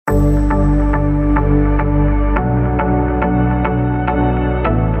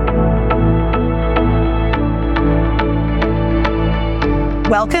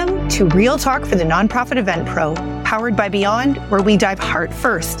Welcome to Real Talk for the Nonprofit Event Pro, powered by Beyond, where we dive heart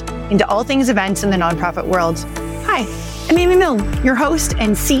first into all things events in the nonprofit world. Hi, I'm Amy Milne, your host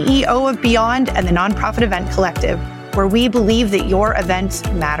and CEO of Beyond and the Nonprofit Event Collective, where we believe that your events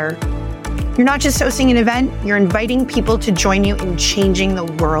matter. You're not just hosting an event, you're inviting people to join you in changing the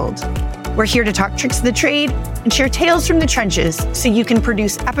world. We're here to talk tricks of the trade and share tales from the trenches so you can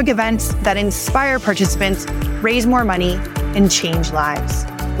produce epic events that inspire participants, raise more money, and change lives.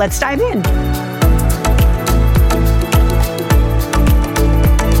 Let's dive in.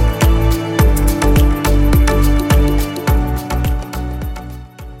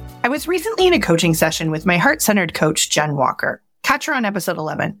 I was recently in a coaching session with my heart-centered coach, Jen Walker. Catch her on episode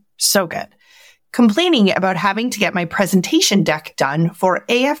 11. So good. Complaining about having to get my presentation deck done for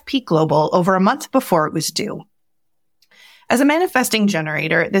AFP Global over a month before it was due. As a manifesting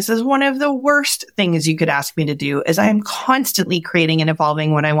generator, this is one of the worst things you could ask me to do, as I am constantly creating and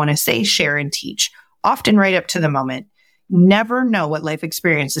evolving what I want to say, share, and teach, often right up to the moment. Never know what life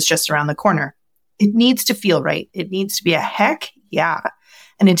experience is just around the corner. It needs to feel right. It needs to be a heck yeah.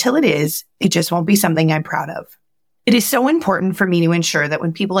 And until it is, it just won't be something I'm proud of. It is so important for me to ensure that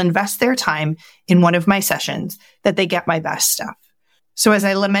when people invest their time in one of my sessions, that they get my best stuff. So as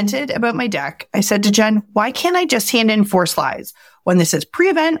I lamented about my deck, I said to Jen, why can't I just hand in 4 slides when this is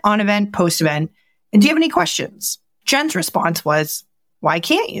pre-event, on-event, post-event? And do you have any questions? Jen's response was, why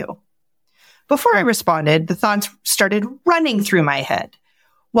can't you? Before I responded, the thoughts started running through my head.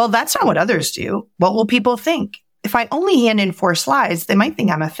 Well, that's not what others do. What will people think? If I only hand in 4 slides, they might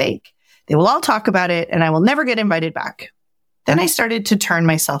think I'm a fake. They will all talk about it and I will never get invited back. Then I started to turn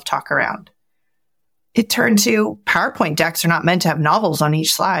my self-talk around. It turned to PowerPoint decks are not meant to have novels on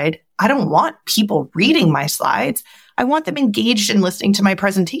each slide. I don't want people reading my slides. I want them engaged in listening to my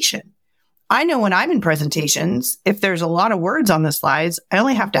presentation. I know when I'm in presentations, if there's a lot of words on the slides, I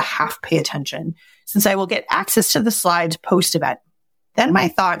only have to half pay attention since I will get access to the slides post-event. Then my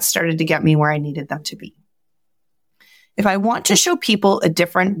thoughts started to get me where I needed them to be. If I want to show people a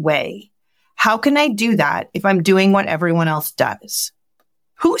different way, how can I do that if I'm doing what everyone else does?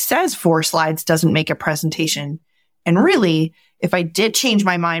 Who says 4 slides doesn't make a presentation? And really, if I did change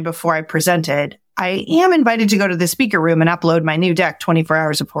my mind before I presented, I am invited to go to the speaker room and upload my new deck 24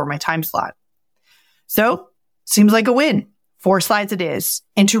 hours before my time slot. So, seems like a win. 4 slides it is.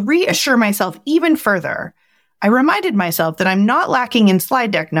 And to reassure myself even further, I reminded myself that I'm not lacking in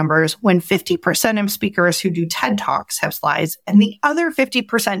slide deck numbers when 50% of speakers who do TED Talks have slides and the other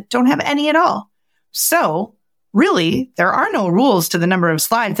 50% don't have any at all. So, really, there are no rules to the number of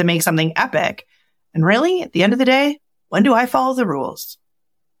slides that make something epic. And really, at the end of the day, when do I follow the rules?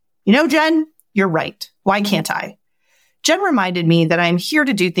 You know, Jen, you're right. Why can't I? Jen reminded me that I'm here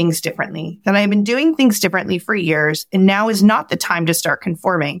to do things differently, that I have been doing things differently for years, and now is not the time to start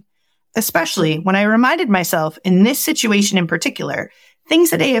conforming. Especially when I reminded myself in this situation in particular,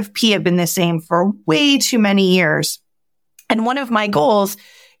 things at AFP have been the same for way too many years. And one of my goals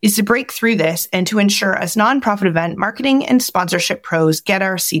is to break through this and to ensure us nonprofit event marketing and sponsorship pros get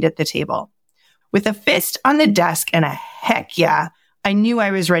our seat at the table. With a fist on the desk and a heck yeah, I knew I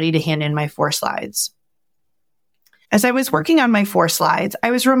was ready to hand in my 4 slides. As I was working on my 4 slides,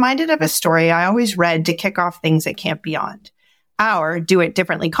 I was reminded of a story I always read to kick off things at Camp Beyond. Our Do It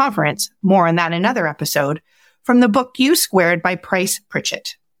Differently conference, more on that in another episode, from the book U Squared by Price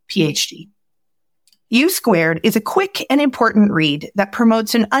Pritchett, PhD. U Squared is a quick and important read that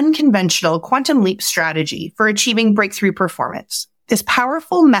promotes an unconventional quantum leap strategy for achieving breakthrough performance. This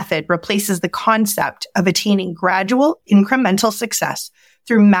powerful method replaces the concept of attaining gradual, incremental success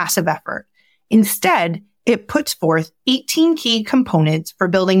through massive effort. Instead, it puts forth 18 key components for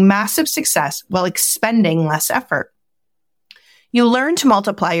building massive success while expending less effort. You learn to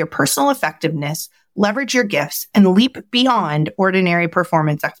multiply your personal effectiveness, leverage your gifts, and leap beyond ordinary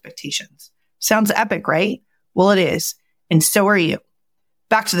performance expectations. Sounds epic, right? Well, it is. And so are you.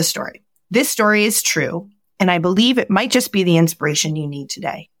 Back to the story. This story is true, and I believe it might just be the inspiration you need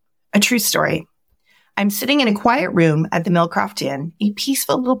today. A true story. I'm sitting in a quiet room at the Millcroft Inn, a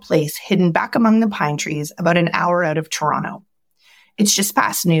peaceful little place hidden back among the pine trees about an hour out of Toronto. It's just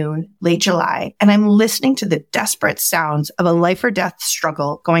past noon, late July, and I'm listening to the desperate sounds of a life or death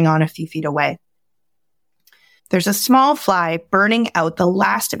struggle going on a few feet away. There's a small fly burning out the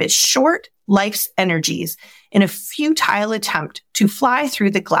last of its short life's energies in a futile attempt to fly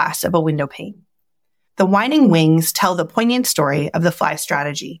through the glass of a window pane. The whining wings tell the poignant story of the fly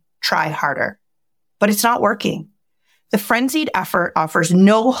strategy, try harder. But it's not working. The frenzied effort offers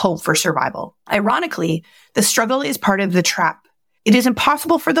no hope for survival. Ironically, the struggle is part of the trap. It is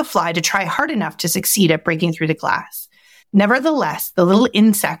impossible for the fly to try hard enough to succeed at breaking through the glass. Nevertheless, the little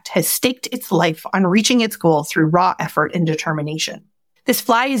insect has staked its life on reaching its goal through raw effort and determination. This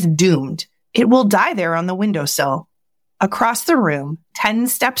fly is doomed. It will die there on the windowsill. Across the room, 10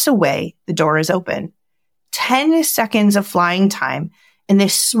 steps away, the door is open. 10 seconds of flying time, and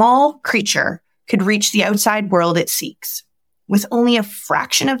this small creature could reach the outside world it seeks. With only a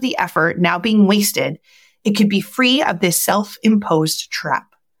fraction of the effort now being wasted, it could be free of this self-imposed trap.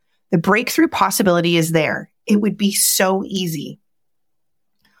 The breakthrough possibility is there. It would be so easy.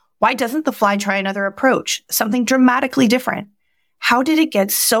 Why doesn't the fly try another approach, something dramatically different? How did it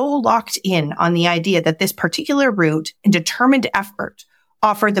get so locked in on the idea that this particular route and determined effort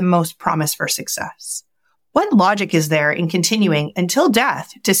offered the most promise for success? What logic is there in continuing until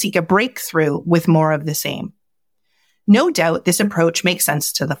death to seek a breakthrough with more of the same? No doubt this approach makes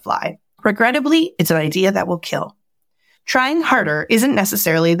sense to the fly. Regrettably, it's an idea that will kill. Trying harder isn't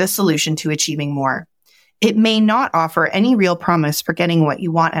necessarily the solution to achieving more. It may not offer any real promise for getting what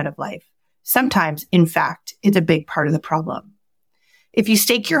you want out of life. Sometimes, in fact, it's a big part of the problem. If you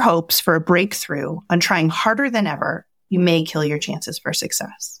stake your hopes for a breakthrough on trying harder than ever, you may kill your chances for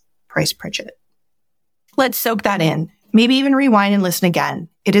success. Bryce Pritchett. Let's soak that in. Maybe even rewind and listen again.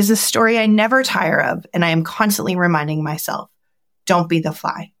 It is a story I never tire of, and I am constantly reminding myself, don't be the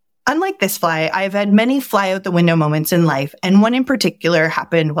fly. Unlike this fly, I have had many fly out the window moments in life, and one in particular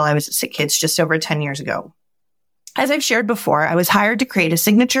happened while I was at Sick Kids just over 10 years ago. As I've shared before, I was hired to create a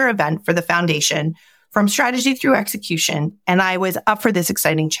signature event for the foundation from strategy through execution, and I was up for this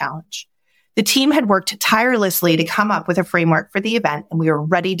exciting challenge. The team had worked tirelessly to come up with a framework for the event, and we were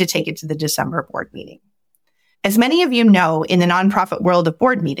ready to take it to the December board meeting. As many of you know, in the nonprofit world of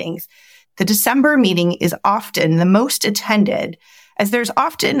board meetings, the December meeting is often the most attended, as there's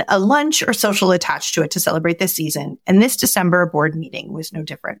often a lunch or social attached to it to celebrate the season, and this December board meeting was no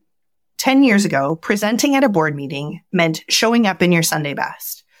different. 10 years ago, presenting at a board meeting meant showing up in your Sunday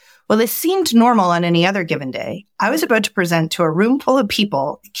best. While this seemed normal on any other given day, I was about to present to a room full of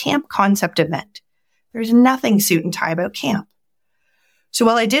people a camp concept event. There's nothing suit and tie about camp. So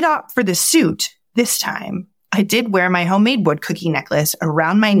while I did opt for the suit this time, I did wear my homemade wood cookie necklace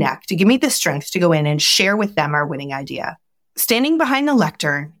around my neck to give me the strength to go in and share with them our winning idea. Standing behind the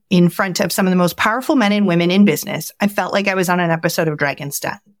lectern in front of some of the most powerful men and women in business, I felt like I was on an episode of Dragon's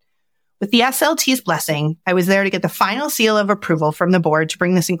Den. With the SLT's blessing, I was there to get the final seal of approval from the board to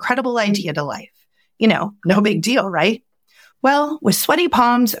bring this incredible idea to life. You know, no big deal, right? Well, with sweaty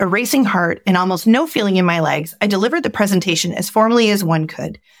palms, a racing heart, and almost no feeling in my legs, I delivered the presentation as formally as one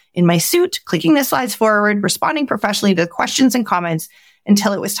could. In my suit, clicking the slides forward, responding professionally to the questions and comments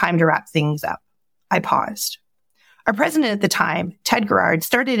until it was time to wrap things up. I paused. Our president at the time, Ted Gerard,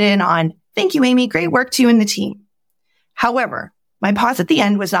 started in on, "Thank you, Amy. Great work to you and the team." However, my pause at the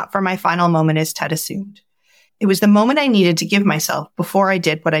end was not for my final moment as Ted assumed. It was the moment I needed to give myself before I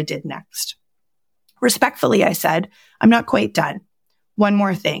did what I did next. Respectfully, I said, "I'm not quite done. One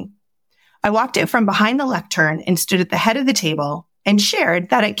more thing." I walked out from behind the lectern and stood at the head of the table and shared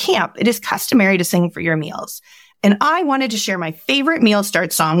that at camp, it is customary to sing for your meals. And I wanted to share my favorite meal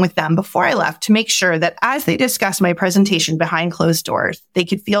start song with them before I left to make sure that as they discussed my presentation behind closed doors, they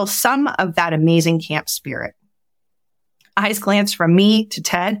could feel some of that amazing camp spirit. Eyes glanced from me to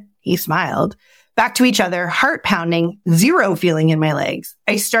Ted. He smiled. Back to each other, heart pounding, zero feeling in my legs.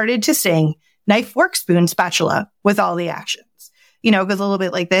 I started to sing knife, fork, spoon, spatula with all the actions. You know, it goes a little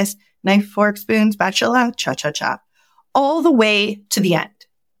bit like this. Knife, fork, spoon, spatula, cha-cha-cha. All the way to the end.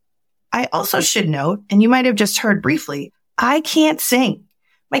 I also should note, and you might have just heard briefly, I can't sing.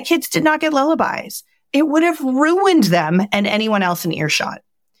 My kids did not get lullabies. It would have ruined them and anyone else in earshot.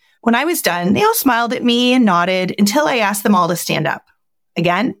 When I was done, they all smiled at me and nodded until I asked them all to stand up.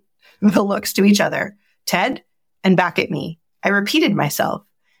 Again, the looks to each other. Ted, and back at me. I repeated myself.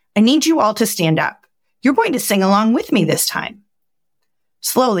 I need you all to stand up. You're going to sing along with me this time.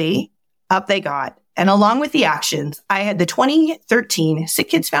 Slowly, up they got. And along with the actions, I had the 2013 Sick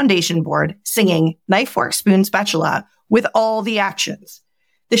Kids Foundation board singing Knife, Fork, Spoon, Spatula with all the actions.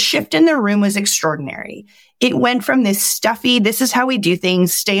 The shift in the room was extraordinary. It went from this stuffy, this is how we do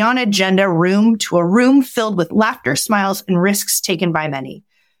things, stay on agenda room to a room filled with laughter, smiles, and risks taken by many.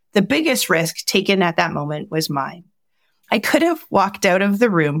 The biggest risk taken at that moment was mine. I could have walked out of the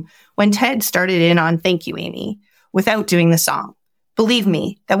room when Ted started in on "Thank you, Amy," without doing the song. Believe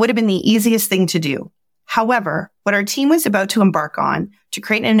me, that would have been the easiest thing to do. However, what our team was about to embark on to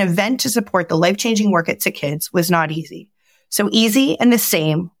create an event to support the life-changing work at Sick Kids was not easy. So easy and the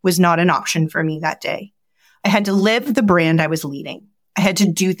same was not an option for me that day. I had to live the brand I was leading. I had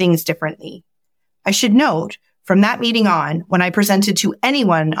to do things differently. I should note, From that meeting on, when I presented to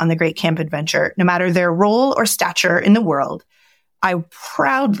anyone on the Great Camp Adventure, no matter their role or stature in the world, I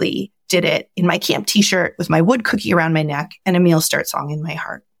proudly did it in my camp t-shirt with my wood cookie around my neck and a meal start song in my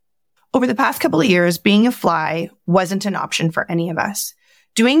heart. Over the past couple of years, being a fly wasn't an option for any of us.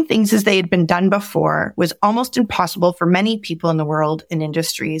 Doing things as they had been done before was almost impossible for many people in the world and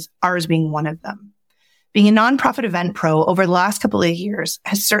industries, ours being one of them. Being a nonprofit event pro over the last couple of years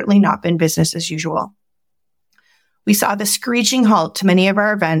has certainly not been business as usual. We saw the screeching halt to many of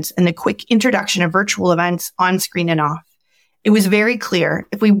our events and the quick introduction of virtual events on screen and off. It was very clear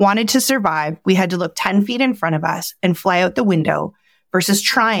if we wanted to survive, we had to look 10 feet in front of us and fly out the window versus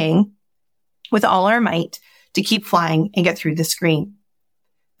trying with all our might to keep flying and get through the screen.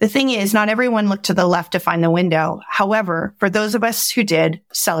 The thing is, not everyone looked to the left to find the window. However, for those of us who did,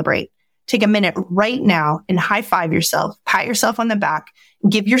 celebrate. Take a minute right now and high five yourself, pat yourself on the back,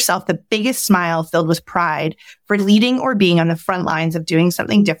 and give yourself the biggest smile filled with pride for leading or being on the front lines of doing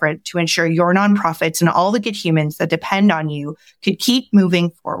something different to ensure your nonprofits and all the good humans that depend on you could keep moving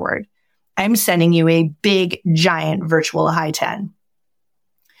forward. I'm sending you a big, giant virtual high 10.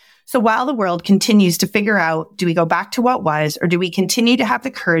 So while the world continues to figure out, do we go back to what was, or do we continue to have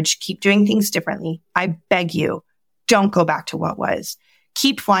the courage to keep doing things differently? I beg you, don't go back to what was.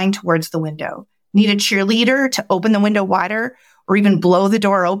 Keep flying towards the window. Need a cheerleader to open the window wider or even blow the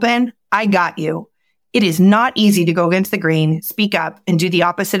door open? I got you. It is not easy to go against the grain, speak up, and do the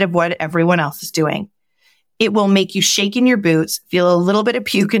opposite of what everyone else is doing. It will make you shake in your boots, feel a little bit of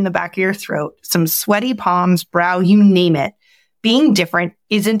puke in the back of your throat, some sweaty palms, brow, you name it. Being different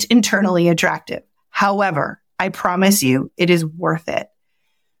isn't internally attractive. However, I promise you, it is worth it.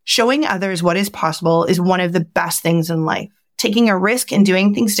 Showing others what is possible is one of the best things in life. Taking a risk and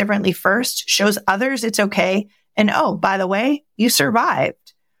doing things differently first shows others it's okay. And oh, by the way, you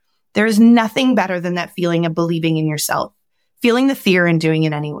survived. There is nothing better than that feeling of believing in yourself, feeling the fear and doing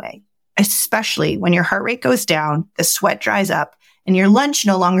it anyway, especially when your heart rate goes down, the sweat dries up, and your lunch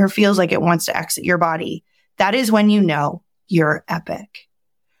no longer feels like it wants to exit your body. That is when you know you're epic.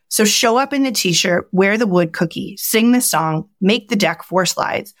 So show up in the t-shirt, wear the wood cookie, sing the song, make the deck 4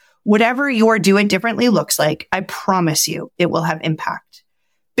 slides. Whatever your do it differently looks like, I promise you it will have impact.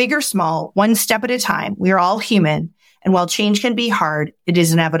 Big or small, one step at a time. We are all human. And while change can be hard, it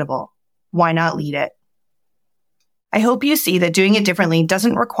is inevitable. Why not lead it? I hope you see that doing it differently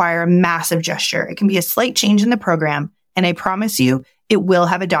doesn't require a massive gesture. It can be a slight change in the program. And I promise you, it will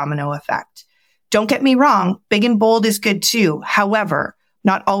have a domino effect. Don't get me wrong, big and bold is good too. However,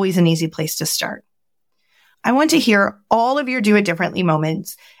 not always an easy place to start. I want to hear all of your do it differently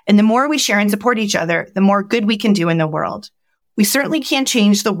moments. And the more we share and support each other, the more good we can do in the world. We certainly can't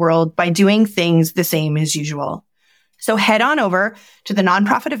change the world by doing things the same as usual. So head on over to the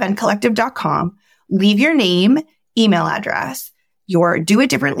nonprofiteventcollective.com, leave your name, email address, your do it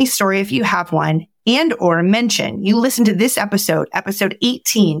differently story if you have one, and or mention you listen to this episode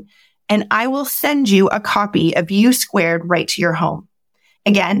 18, and I will send you a copy of U Squared right to your home.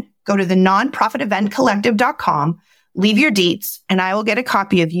 Again, go to the nonprofiteventcollective.com, leave your deets, and I will get a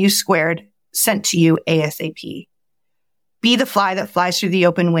copy of U Squared sent to you ASAP. Be the fly that flies through the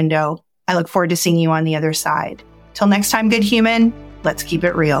open window. I look forward to seeing you on the other side. Till next time, good human, let's keep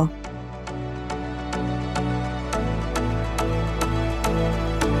it real.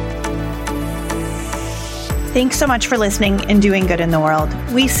 Thanks so much for listening and doing good in the world.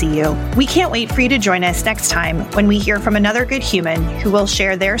 We see you. We can't wait for you to join us next time when we hear from another good human who will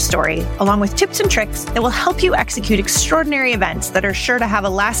share their story, along with tips and tricks that will help you execute extraordinary events that are sure to have a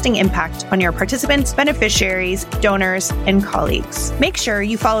lasting impact on your participants, beneficiaries, donors, and colleagues. Make sure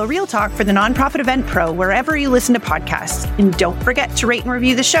you follow Real Talk for the Nonprofit Event Pro wherever you listen to podcasts. And don't forget to rate and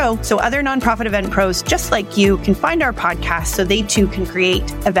review the show so other nonprofit event pros just like you can find our podcast so they too can create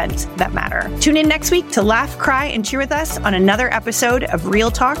events that matter. Tune in next week to laugh, cry, and cheer with us on another episode of Real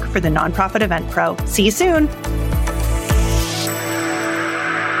Talk for the Nonprofit Event Pro. See you soon.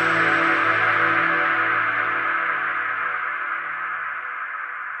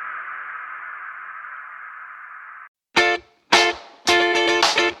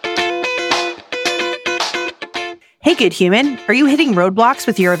 Hey, good human. Are you hitting roadblocks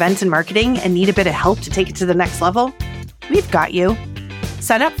with your events and marketing and need a bit of help to take it to the next level? We've got you.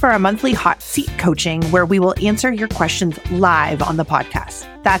 Sign up for our monthly hot seat coaching where we will answer your questions live on the podcast.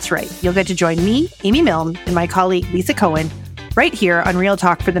 That's right. You'll get to join me, Amy Milne, and my colleague, Lisa Cohen, right here on Real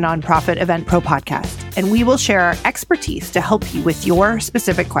Talk for the Nonprofit Event Pro podcast. And we will share our expertise to help you with your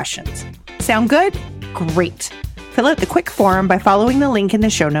specific questions. Sound good? Great. Fill out the quick form by following the link in the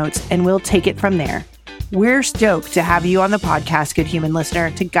show notes, and we'll take it from there. We're stoked to have you on the podcast, good human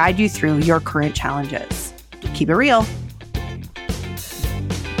listener, to guide you through your current challenges. keep it real.